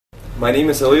my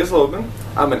name is Lydia.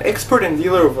 I'm an expert and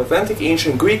dealer of authentic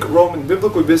ancient Greek, Roman,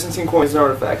 Biblical, Byzantine coins and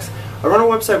artifacts. I run a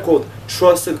website called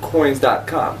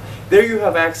trustedcoins.com. There you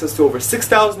have access to over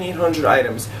 6,800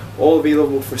 items, all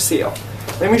available for sale.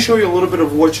 Let me show you a little bit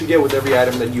of what you get with every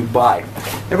item that you buy.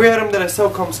 Every item that I sell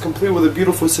comes complete with a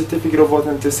beautiful certificate of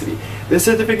authenticity. This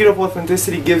certificate of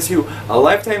authenticity gives you a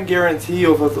lifetime guarantee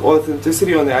of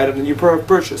authenticity on the item that you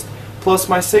purchased, plus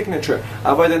my signature.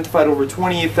 I've identified over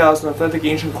 28,000 authentic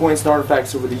ancient coins and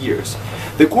artifacts over the years.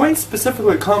 The coin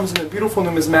specifically comes in a beautiful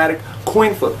numismatic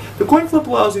coin flip. The coin flip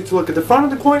allows you to look at the front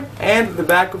of the coin and the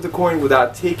back of the coin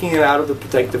without taking it out of the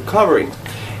protective covering.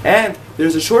 And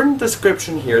there's a shortened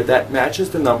description here that matches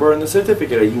the number on the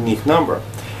certificate, a unique number.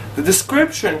 The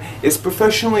description is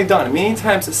professionally done, many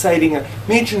times citing a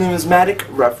major numismatic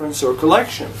reference or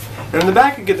collection. And on the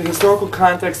back you get the historical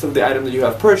context of the item that you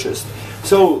have purchased.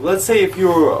 So let's say if you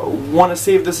want to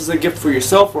save this as a gift for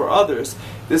yourself or others,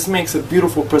 this makes a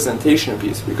beautiful presentation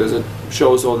piece because it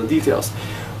shows all the details.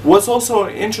 What's also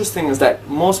interesting is that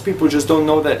most people just don't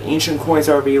know that ancient coins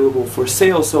are available for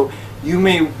sale, so you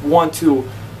may want to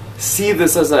see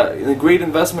this as a great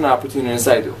investment opportunity as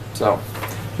I do. So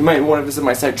you might want to visit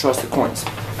my site, Trusted Coins.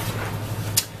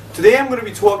 Today I'm going to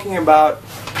be talking about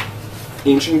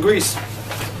ancient Greece.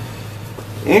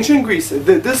 Ancient Greece,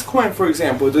 this coin, for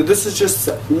example, this is just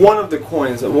one of the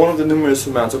coins, one of the numerous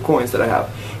amounts of coins that I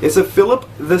have. It's a Philip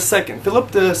II.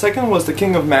 Philip II was the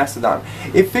king of Macedon.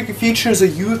 It features a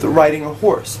youth riding a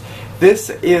horse. This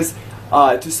is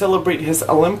to celebrate his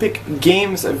Olympic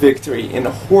Games victory in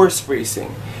horse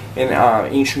racing in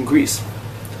ancient Greece.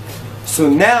 So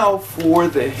now for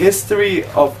the history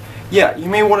of, you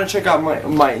may want to check out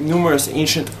my numerous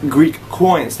ancient Greek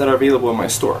coins that are available in my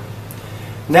store.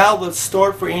 Now let's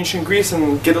start for ancient Greece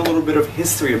and get a little bit of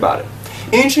history about it.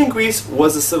 Ancient Greece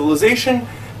was a civilization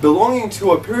belonging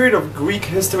to a period of Greek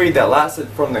history that lasted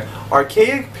from the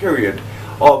archaic period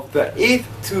of the 8th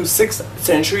to 6th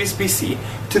centuries BC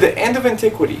to the end of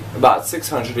antiquity, about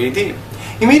 600 AD.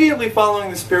 Immediately following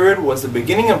this period was the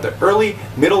beginning of the early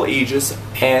Middle Ages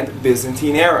and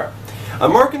Byzantine era. A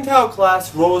mercantile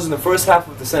class rose in the first half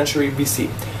of the century BC,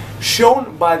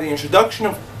 shown by the introduction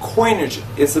of coinage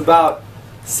is about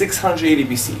 680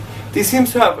 BC. This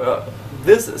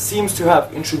seems to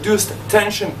have introduced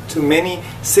tension to many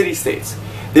city-states.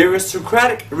 The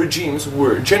aristocratic regimes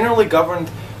were generally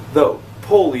governed, the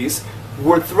polis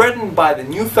were threatened by the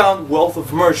newfound wealth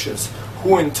of merchants,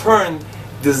 who in turn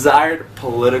desired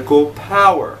political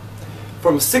power.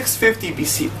 From 650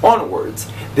 BC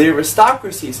onwards, the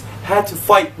aristocracies had to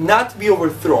fight not to be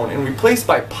overthrown and replaced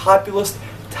by populist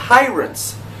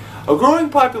tyrants. A growing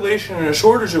population and a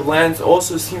shortage of lands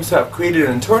also seems to have created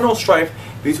an internal strife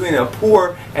between the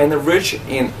poor and the rich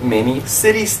in many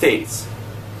city-states.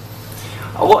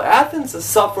 Well, Athens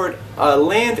suffered a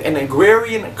land and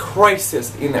agrarian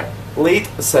crisis in the late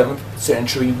 7th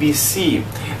century BC,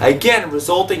 again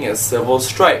resulting in civil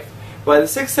strife. By the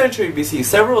 6th century BC,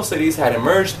 several cities had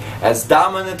emerged as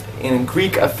dominant in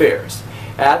Greek affairs: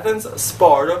 Athens,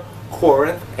 Sparta,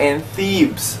 Corinth, and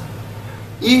Thebes.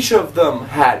 Each of them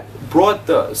had brought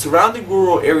the surrounding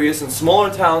rural areas and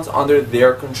smaller towns under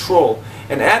their control,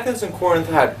 and Athens and Corinth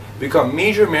had become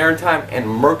major maritime and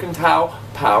mercantile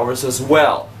powers as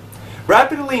well.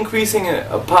 Rapidly increasing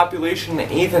population in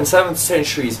the 8th and 7th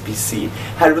centuries BC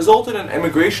had resulted in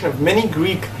emigration of many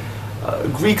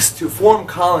Greeks to form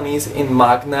colonies in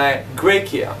Magna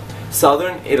Graecia,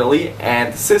 southern Italy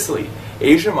and Sicily,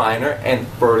 Asia Minor, and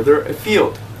further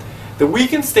afield. The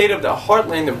weakened state of the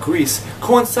heartland of Greece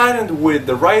coincided with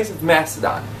the rise of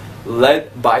Macedon,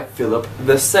 led by Philip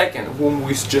II, whom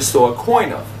we just saw a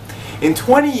coin of. In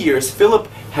 20 years, Philip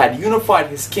had unified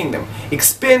his kingdom,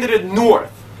 expanded it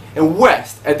north and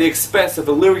west at the expense of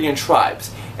Illyrian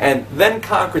tribes, and then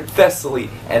conquered Thessaly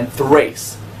and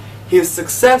Thrace. His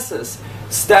successes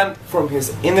stemmed from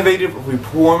his innovative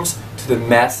reforms to the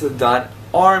Macedon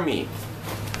army.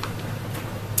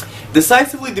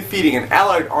 Decisively defeating an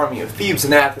allied army of Thebes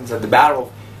and Athens at the Battle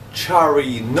of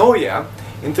Chariots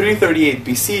in 338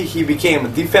 BC, he became a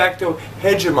de facto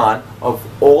hegemon of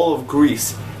all of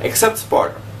Greece, except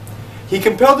Sparta. He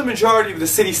compelled the majority of the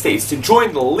city-states to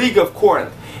join the League of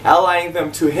Corinth, allying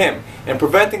them to him and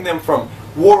preventing them from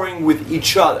warring with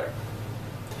each other.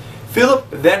 Philip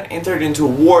then entered into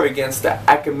war against the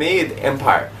Achaemenid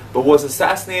Empire, but was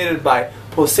assassinated by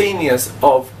Pausanias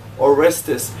of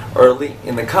Orestes early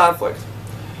in the conflict.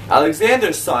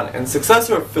 Alexander's son and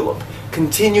successor of Philip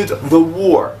continued the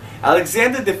war.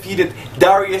 Alexander defeated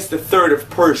Darius III of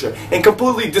Persia and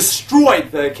completely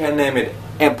destroyed the Achaemenid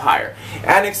Empire,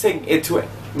 annexing it to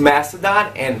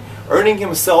Macedon and earning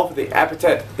himself the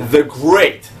epithet the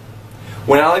Great.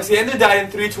 When Alexander died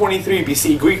in 323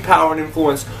 BC, Greek power and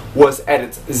influence was at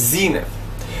its zenith.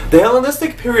 The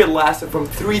Hellenistic period lasted from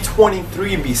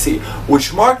 323 BC,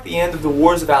 which marked the end of the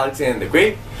wars of Alexander the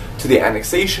Great, to the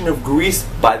annexation of Greece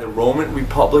by the Roman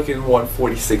Republic in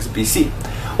 146 BC.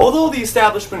 Although the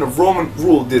establishment of Roman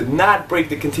rule did not break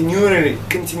the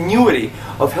continuity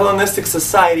of Hellenistic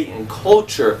society and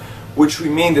culture, which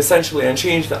remained essentially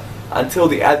unchanged until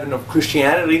the advent of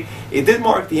Christianity, it did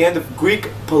mark the end of Greek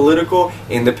political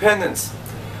independence.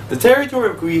 The territory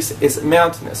of Greece is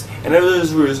mountainous, and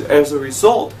as a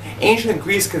result, ancient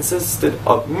Greece consisted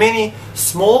of many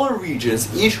smaller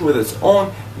regions, each with its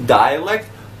own dialect,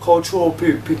 cultural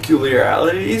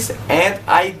peculiarities, and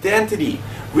identity.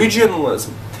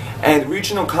 Regionalism and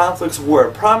regional conflicts were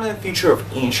a prominent feature of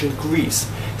ancient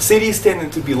Greece. Cities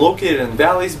tended to be located in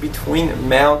valleys between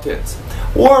mountains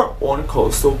or on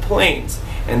coastal plains,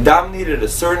 and dominated a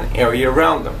certain area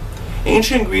around them.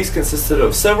 Ancient Greece consisted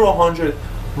of several hundred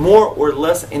more or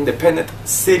less independent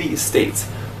city-states,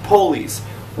 polis,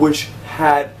 which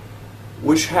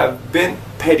have been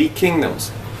petty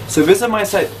kingdoms. So visit my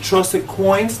site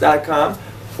trustedcoins.com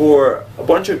for a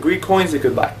bunch of Greek coins you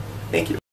could buy. Thank you.